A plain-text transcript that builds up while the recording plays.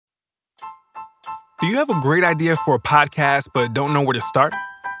Do you have a great idea for a podcast but don't know where to start?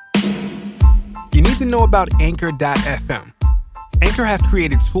 You need to know about Anchor.fm. Anchor has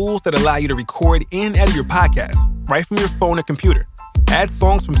created tools that allow you to record and edit your podcast right from your phone or computer. Add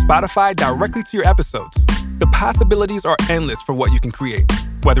songs from Spotify directly to your episodes. The possibilities are endless for what you can create,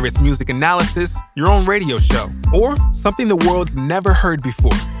 whether it's music analysis, your own radio show, or something the world's never heard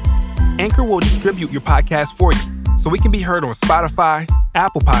before. Anchor will distribute your podcast for you, so it can be heard on Spotify,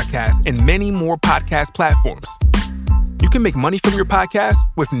 Apple Podcasts, and many more podcast platforms. You can make money from your podcast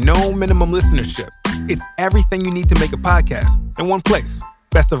with no minimum listenership. It's everything you need to make a podcast in one place.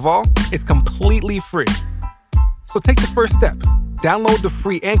 Best of all, it's completely free. So take the first step. Download the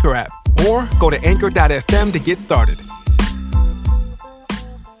free Anchor app or go to anchor.fm to get started.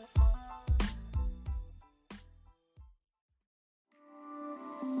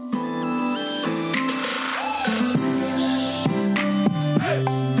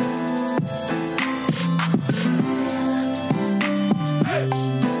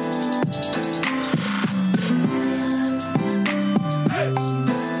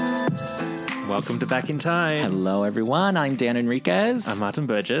 Welcome to Back in Time. Hello, everyone. I'm Dan Enriquez. I'm Martin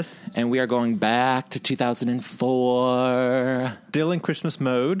Burgess. And we are going back to 2004. Still in Christmas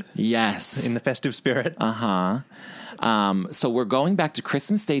mode. Yes. In the festive spirit. So we're going back to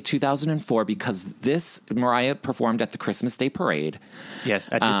Christmas Day 2004 because Mariah performed at the Christmas Day Parade. Yes,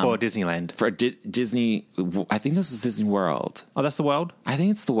 for Disneyland. For Disney, I think this is Disney World. Oh, that's the world? I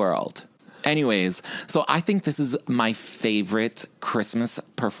think it's the world. Anyways, so I think this is my favorite Christmas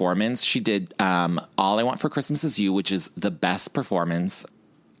performance. She did All I Want for Christmas Is You, which is the best performance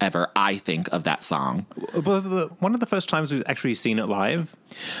ever, I think, of that song. Was one of the first times we've actually seen it live?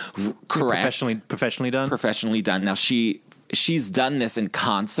 Correct. Professionally done? Professionally done. Now, she's done this in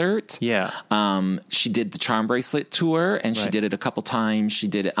concert. Yeah. She did the Charm Bracelet tour, and she did it a couple times. She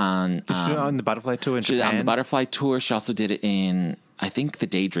did it on... Did she do it on the Butterfly tour in Japan? She did it on the Butterfly tour. She also did it in... I think the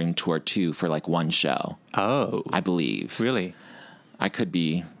Daydream tour too for like one show. Oh, I believe. Really? I could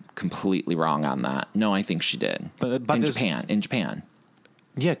be completely wrong on that. No, I think she did. But in Japan.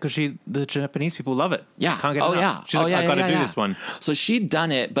 Yeah, because the Japanese people love it. Yeah. Can't get enough. Yeah. She's like, I got to do this one. So she'd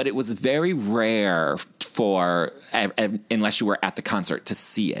done it, but it was very rare for unless you were at the concert to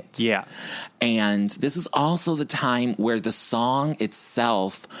see it. Yeah. And this is also the time where the song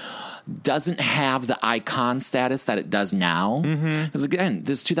itself doesn't have the icon status that it does now. Because again,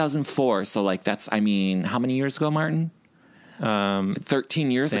 this is 2004, so like that's, I mean, how many years ago, Martin? 13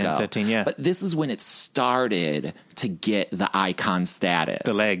 years ago. 13, yeah. But this is when it started to get the icon status.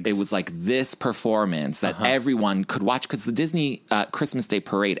 The legs. It was like this performance that everyone could watch, because the Disney Christmas Day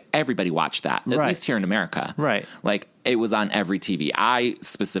Parade, everybody watched that, at least here in America. Right. Like, it was on every TV. I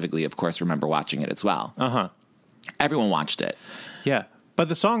specifically, of course, remember watching it as well. Everyone watched it. Yeah. But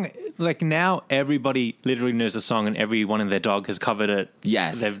the song, like now, everybody literally knows the song, and everyone and their dog has covered it.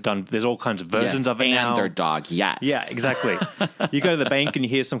 Yes. There's all kinds of versions of it now. And their dog, yes. Yeah, exactly. You go to the bank and you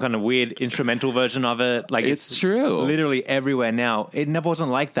hear some kind of weird instrumental version of it. Like it's true. Literally everywhere now. It never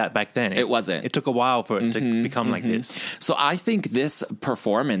wasn't like that back then. It wasn't. It took a while for it to become like this. So I think this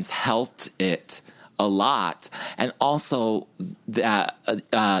performance helped it a lot. And also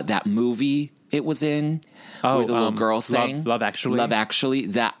that movie it was in, where the little girl sang Love Actually. Love Actually,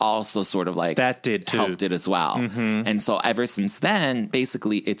 that also sort of like that did too. Helped it as well. And so ever since then,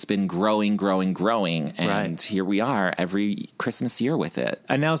 basically it's been growing, and here we are every Christmas year with it.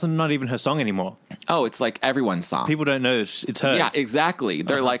 And now it's not even her song anymore. Oh, it's like everyone's song. People don't know it's hers. Yeah, exactly.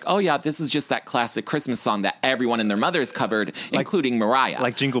 They're like, oh yeah, this is just that classic Christmas song that everyone and their mothers covered, including Mariah.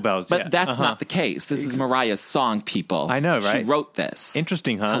 Like Jingle Bells. But that's not the case. This is Mariah's song, people. I know, right? She wrote this.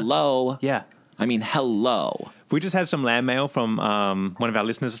 Interesting, huh? Hello. Yeah. I mean, hello. We just had some land mail from one of our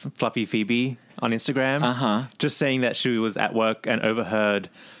listeners, Fluffy Phoebe, on Instagram. Just saying that she was at work and overheard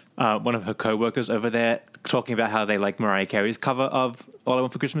one of her co-workers over there talking about how they like Mariah Carey's cover of All I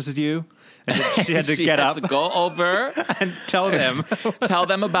Want for Christmas Is You. And so she had to get up to go over and tell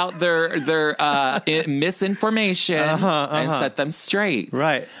them about their misinformation and set them straight.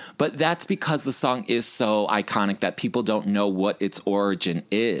 Right. But that's because the song is so iconic that people don't know what its origin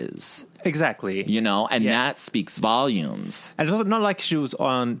is. Exactly. You know, and that speaks volumes. And it's not like she was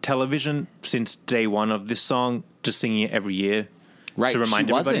on television since day one of this song, just singing it every year. Right. To remind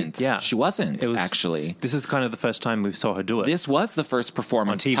she everybody. wasn't. Yeah. She wasn't, actually. This is kind of the first time we saw her do it. This was the first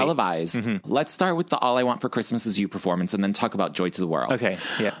performance On TV. televised. Let's start with the All I Want for Christmas Is You performance and then talk about Joy to the World. Okay,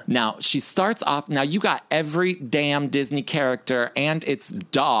 yeah. Now, she starts off... Now, you got every damn Disney character and its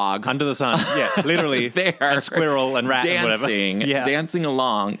dog... Under the sun. Yeah, literally. there. And squirrel and rat dancing, and whatever. Yeah. Dancing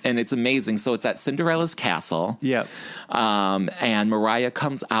along, and it's amazing. So it's at Cinderella's castle. Yeah. And Mariah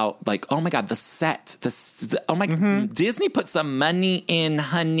comes out like, oh my God, the set. Disney put some money in,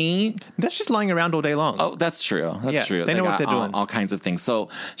 honey. That's just lying around all day long. Oh, that's true. That's true. They know what they're doing. All kinds of things. So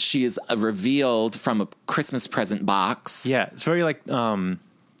she is revealed from a Christmas present box. Yeah, it's very like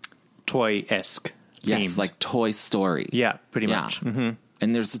toy-esque. Yes, themed. like Toy Story. Yeah, pretty much. Mm-hmm.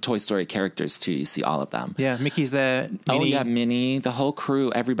 And there's the Toy Story characters too. You see all of them. Yeah, Mickey's there. Minnie. Oh yeah, Minnie, the whole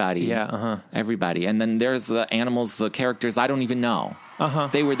crew, everybody. Yeah, everybody. And then there's the animals, the characters I don't even know.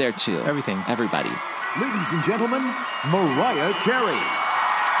 They were there too. Everything. Everybody. Ladies and gentlemen, Mariah Carey.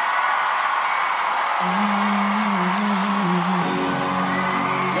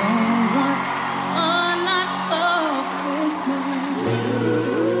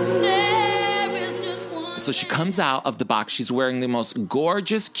 So she comes out of the box. She's wearing the most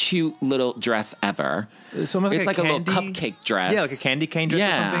gorgeous, cute little dress ever. It's almost like a little cupcake dress. Yeah, like a candy cane dress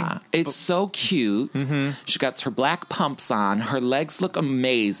or something. It's so cute. She got her black pumps on. Her legs look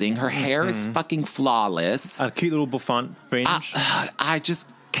amazing. Her hair is fucking flawless. A cute little bouffant fringe. I just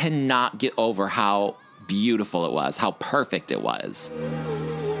cannot get over how beautiful it was, how perfect it was.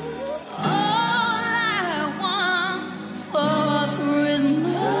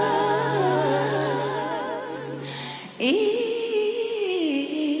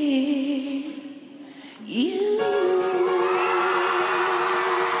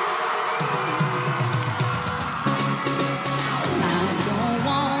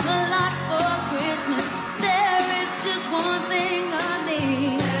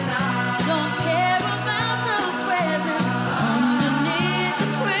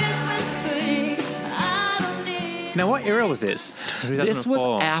 Now, what era was this? This was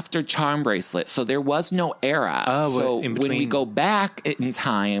after Charm Bracelet, so there was no era. So when we go back in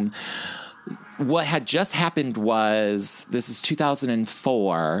time, what had just happened was, this is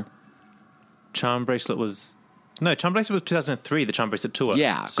 2004. Charm Bracelet was 2003, the Charm Bracelet tour.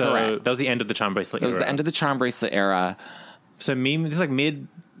 Yeah, so correct. That was the end of the Charm Bracelet era. It was the end of the Charm Bracelet era. So this is like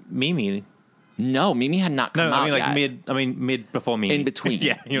Mimi. No, Mimi had not come out yet. Mid before Mimi. In between.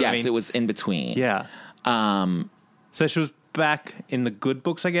 Yeah, you know what I mean? It was in between. Yeah. So she was back in the good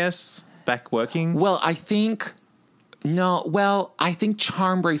books, I guess? Back working? Well, I think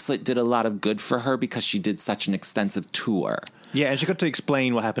Charm Bracelet did a lot of good for her because she did such an extensive tour. Yeah, and she got to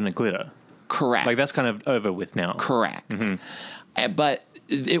explain what happened at Glitter. Correct. Like, that's kind of over with now. Correct. But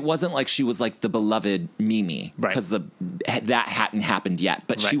it wasn't like she was like the beloved Mimi, right? Because that hadn't happened yet.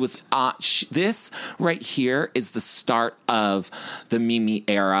 But she was. This right here is the start of the Mimi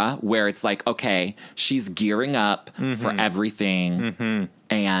era, where it's like, okay, she's gearing up for everything,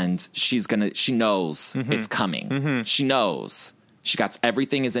 and she knows it's coming. She knows she got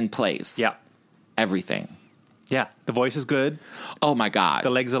everything is in place. Yeah, everything. Yeah, the voice is good. Oh my God, the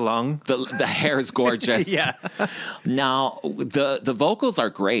legs are long. The hair is gorgeous. Yeah. Now the vocals are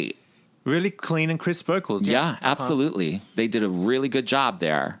great. Really clean and crisp vocals. Yeah, absolutely. They did a really good job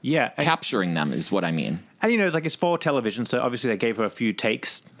there. Yeah, capturing them is what I mean. And it's for television, so obviously they gave her a few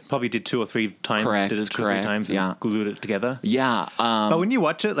takes. Probably did 2 or 3 times. Correct. Did it 2 or 3 times and glued it together. Yeah. But when you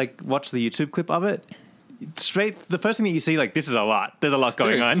watch it, watch the YouTube clip of it. The first thing that you see, this is a lot. There's a lot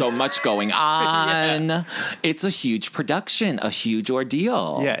going on. There's so much going on. Yeah. It's a huge production, a huge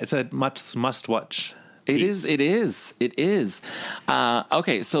ordeal. Yeah, it's a must watch. It is.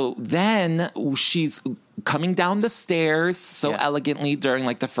 Okay, so then she's coming down the stairs so elegantly during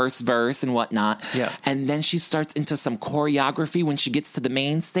the first verse and whatnot. Yeah. And then she starts into some choreography when she gets to the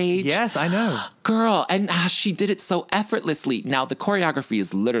main stage. Yes, I know. Girl, and she did it so effortlessly. Now, the choreography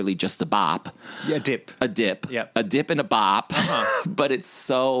is literally just a bop. Yeah, a dip. Yep. A dip and a bop. But it's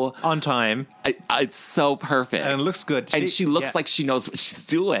so... on time. It's so perfect. And it looks good. And she looks like she knows what she's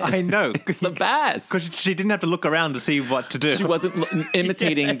doing. I know. It's the best. Because she didn't have to look around to see what to do. She wasn't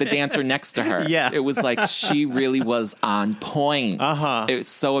imitating the dancer next to her. Yeah. It was like she really was on point.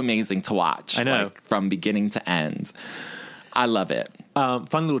 It's so amazing to watch. I know. From beginning to end. I love it. Fun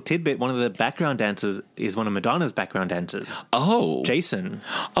little tidbit, one of the background dancers is one of Madonna's background dancers. Oh. Jason.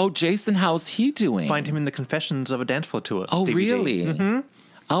 Oh, Jason, how's he doing? Find him in the Confessions of a Dance Floor tour. Oh, DVD. really?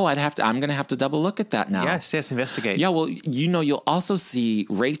 Oh, I'm going to have to double look at that now. Yes, investigate. Yeah, well, you'll also see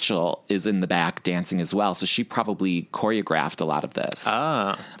Rachel is in the back dancing as well, so she probably choreographed a lot of this.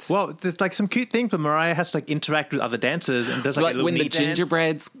 Well, there's like some cute things, but Mariah has to like interact with other dancers and does like a little when the knee dance.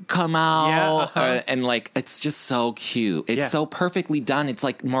 gingerbreads come out, Yeah, and like it's just so cute. It's so perfectly done. It's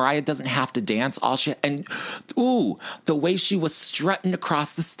like Mariah doesn't have to dance. The way she was strutting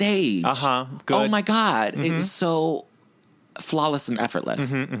across the stage. Good. Oh my God, it was so flawless and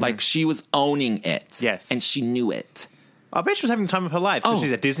effortless. Like she was owning it. Yes. And she knew it. I bet she was having the time of her life. Oh,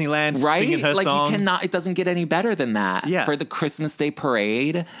 she's at Disneyland singing her song. You cannot, it doesn't get any better than that. Yeah. For the Christmas Day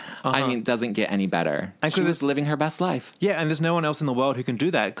parade, I mean, it doesn't get any better. And she was living her best life. Yeah, and there's no one else in the world who can do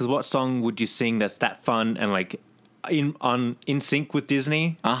that, because what song would you sing that's that fun and like in sync with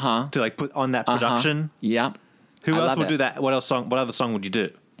Disney? To like put on that production? Yeah. Who else would do that? What other song would you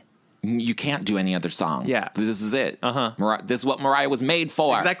do? You can't do any other song. Yeah. This is it. This is what Mariah was made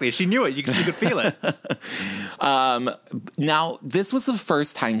for. Exactly. She knew it. You could feel it. Now, this was the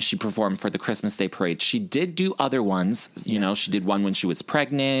first time she performed for the Christmas Day Parade. She did do other ones. You know, she did one when she was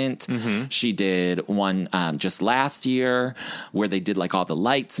pregnant. She did one just last year where they did like all the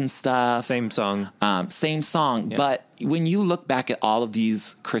lights and stuff. Same song. Yeah. But when you look back at all of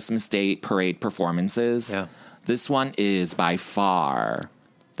these Christmas Day Parade performances, this one is by far...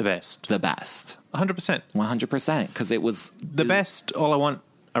 The best. 100%. 100%. Because it was... The best all I want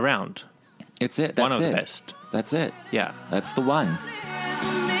around. It's it. One of the best. That's it. Yeah. That's the one.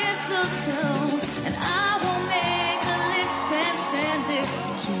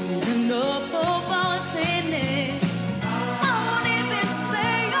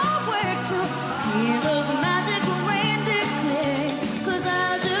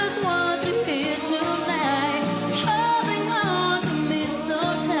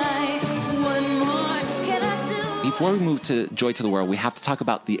 Before we move to Joy to the World, we have to talk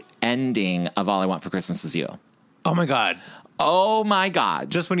about the ending of All I Want for Christmas Is You. Oh, my God. Oh, my God.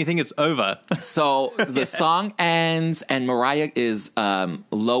 Just when you think it's over. So the song ends and Mariah is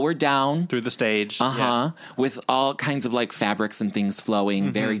lowered down. Through the stage. With all kinds of like fabrics and things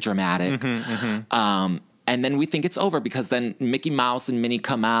flowing. Very dramatic. And then we think it's over because then Mickey Mouse and Minnie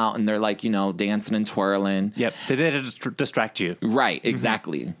come out and they're like, you know, dancing and twirling. Yep. They're there to distract you. Right.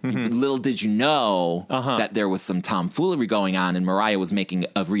 Exactly. Little did you know that there was some tomfoolery going on and Mariah was making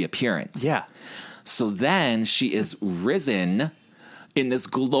a reappearance. Yeah. So then she is risen in this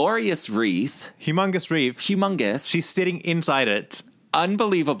glorious wreath. Humongous wreath. Humongous. She's sitting inside it.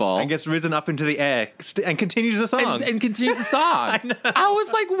 Unbelievable. And gets risen up into the air and continues the song. And continues the song. I know. I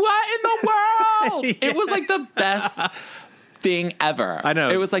was like, what in the world? It was like the best thing ever. I know.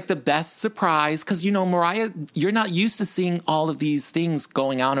 It was like the best surprise because, you know, Mariah, you're not used to seeing all of these things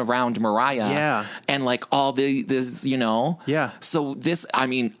going on around Mariah. Yeah. And like all this, you know. Yeah. So this, I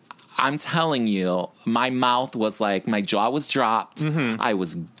mean, I'm telling you, my mouth was like, my jaw was dropped. I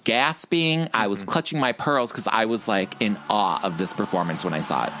was gasping. I was clutching my pearls because I was like in awe of this performance when I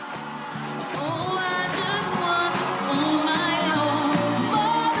saw it.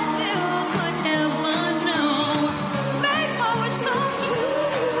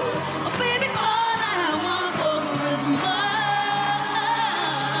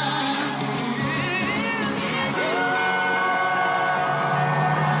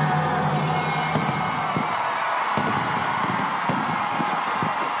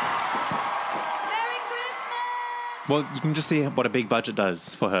 Well, you can just see what a big budget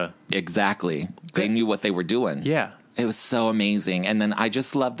does for her. Exactly. They knew what they were doing. Yeah. It was so amazing. And then I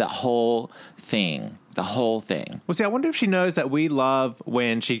just loved that whole thing. The whole thing. Well, see, I wonder if she knows that we love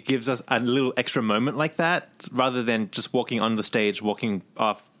when she gives us a little extra moment like that, rather than just walking on the stage, walking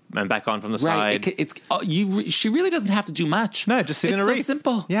off and back on from the side. She really doesn't have to do much. No, just sit in a wreath. It's so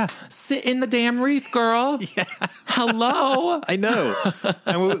simple. Yeah. Sit in the damn wreath, girl. Yeah. Hello. I know.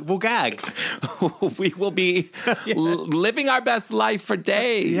 And we'll gag. We will be living our best life for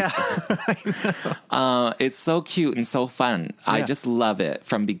days. Yeah. I know. It's so cute and so fun. Yeah. I just love it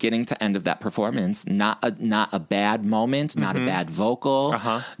from beginning to end of that performance. Not a bad moment, not a bad vocal,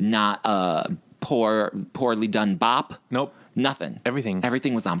 not a poorly done bop. Nope. Nothing.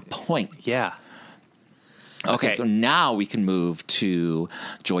 Everything was on point. Yeah. Okay, so now we can move to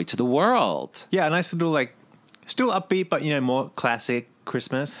Joy to the World. Yeah, a nice little, like, still upbeat, but, you know, more classic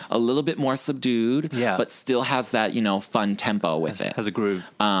Christmas. A little bit more subdued, but still has that, you know, fun tempo with it. Has a groove.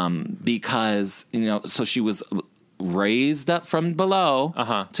 Because, you know, so she was raised up from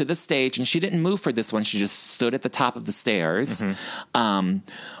below to the stage, and she didn't move for this one. She just stood at the top of the stairs.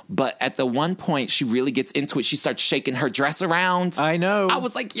 But at the one point, she really gets into it. She starts shaking her dress around. I know. I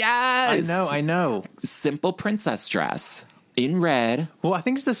was like, yes. I know. Simple princess dress. in red. Well, I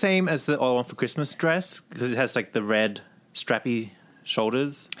think it's the same as the All I Want for Christmas dress because it has like the red strappy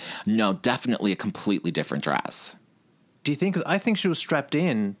shoulders. No, definitely a completely different dress. Do you think? 'Cause I think she was strapped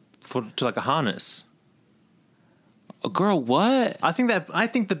in to like a harness. Girl, what? I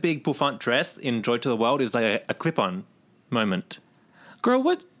think the big bouffant dress in Joy to the World is like a clip-on moment. Girl,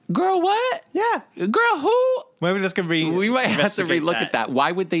 what? Girl, what? Yeah. Girl, who? Maybe let's go We might have to relook at that.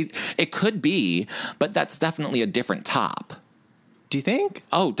 Why would they? It could be, but that's definitely a different top. Do you think?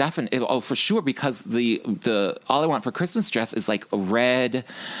 Oh, definitely. Oh, for sure. Because the All I Want for Christmas dress is like a red,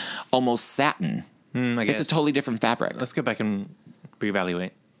 almost satin. I guess. It's a totally different fabric. Let's go back and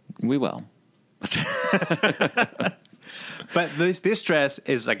reevaluate. We will. But this dress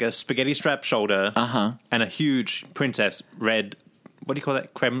is like a spaghetti strap shoulder and a huge princess red. What do you call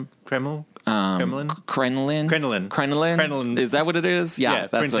that? Kremlin? Crinoline. Is that what it is? Yeah,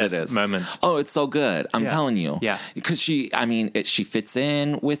 that's what it is. Moment. Oh, it's so good. I'm telling you. Yeah. Because she fits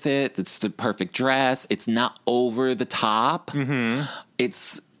in with it. It's the perfect dress. It's not over the top. Mm-hmm.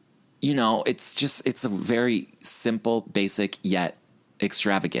 It's, it's a very simple, basic, yet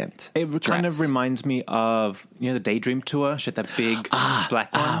extravagant It dress. kind of reminds me of, the Daydream tour. She had that big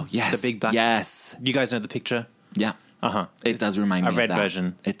black one. Oh, yes. The big black. Yes. You guys know the picture? Yeah. It does remind me of that. A red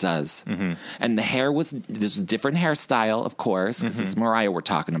version. It does. Mm-hmm. And the hair there's a different hairstyle, of course, because this is Mariah we're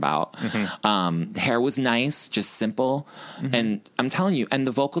talking about. Mm-hmm. The hair was nice, just simple. Mm-hmm. And I'm telling you, and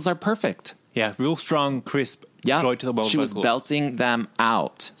the vocals are perfect. Yeah, real strong, crisp, Joy to the World She vocals. was belting them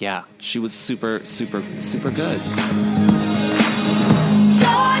out. Yeah. She was super, super, super good.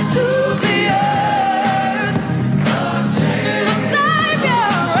 Joy to the earth, the Savior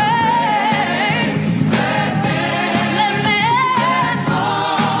reigns. Let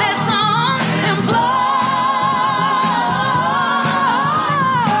their song implore.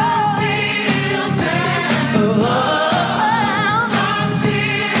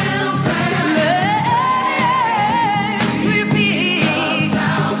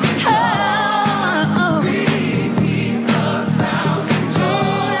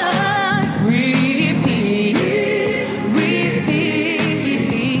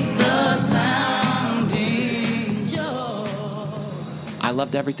 I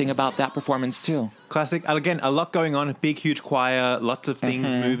loved everything about that performance too. Classic. Again, a lot going on. A big, huge choir. Lots of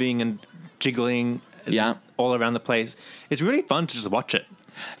things moving and jiggling. Yeah. All around the place. It's really fun to just watch it.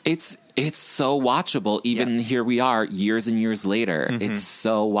 It's so watchable. Even here we are, years and years later. Mm-hmm. It's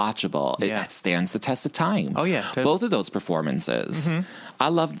so watchable. It stands the test of time. Oh yeah, totally. Both of those performances.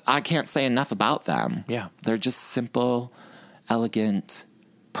 Mm-hmm. I can't say enough about them. Yeah, they're just simple, elegant,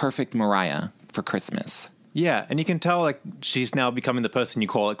 perfect Mariah for Christmas. Yeah, and you can tell like she's now becoming the person you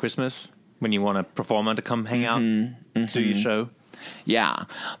call at Christmas when you want a performer to come hang out, do your show. Yeah,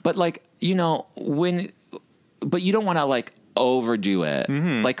 but like but you don't want to like overdo it.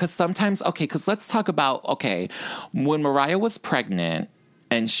 Like, because sometimes, because let's talk about, when Mariah was pregnant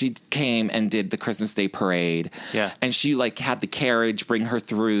and she came and did the Christmas Day parade, and she like had the carriage bring her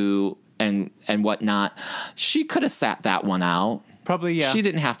through and whatnot, she could have sat that one out. Probably, yeah. She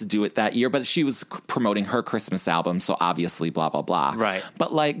didn't have to do it that year, but she was promoting her Christmas album, so obviously blah, blah, blah. Right.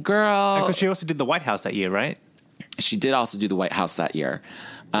 But like, girl... Because she also did the White House that year, right? She did also do the White House that year.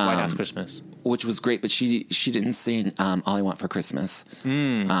 White House Christmas. Which was great, but she didn't sing All I Want for Christmas.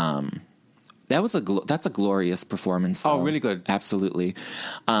 That's a glorious performance, though. Oh, really good. Absolutely.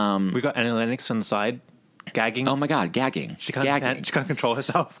 We got Annie Lennox on the side, gagging. Oh my God, gagging. She can't control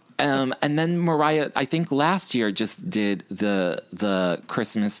herself. And then Mariah, I think last year just did the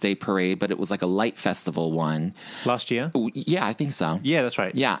Christmas Day parade, but it was like a light festival one. Last year? Yeah, I think so. Yeah, that's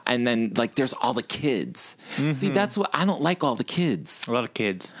right. Yeah, and then like there's all the kids. See, that's what I don't like, all the kids. A lot of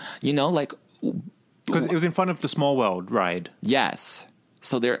kids. Like... Because it was in front of the Small World ride. Yes.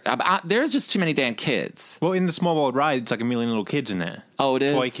 So there's just too many damn kids. Well, in the Small World ride, it's like a million little kids in there. Oh, it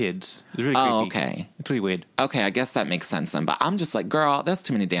is? Toy kids. It's really creepy. Oh, okay. It's really weird. Okay, I guess that makes sense then. But I'm just like, girl, that's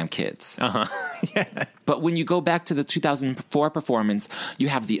too many damn kids. Yeah. But when you go back to the 2004 performance, you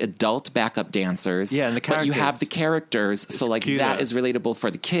have the adult backup dancers. Yeah, and the characters. But you have the characters. So like cuter. that is relatable for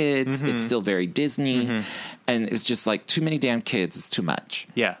the kids. It's still very Disney. And it's just like too many damn kids is too much.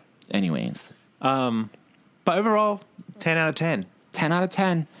 Yeah. Anyways. But overall, 10 out of 10. 10 out of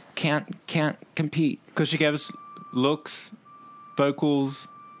 10. Can't compete. Because she gave us looks, vocals,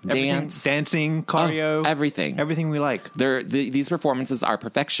 dancing, choreo. Everything. Everything we like. These performances are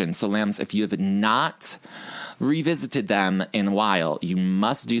perfection. So, Lambs, if you have not revisited them in a while, you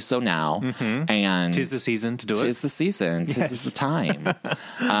must do so now. And 'tis the season to do it. 'Tis the season. 'Tis the time.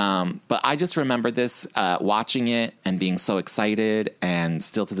 But I just remember this, watching it and being so excited. And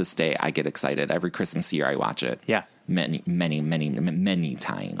still to this day, I get excited. Every Christmas year, I watch it. Yeah. many, many, many, many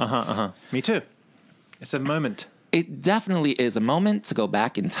times. Me too. It's a moment. It definitely is a moment to go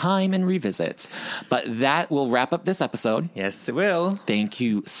back in time and revisit. But that will wrap up this episode. Yes, it will. Thank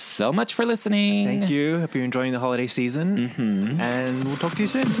you so much for listening. Thank you. Hope you're enjoying the holiday season. And we'll talk to you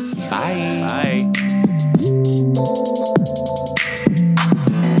soon. Bye. Bye.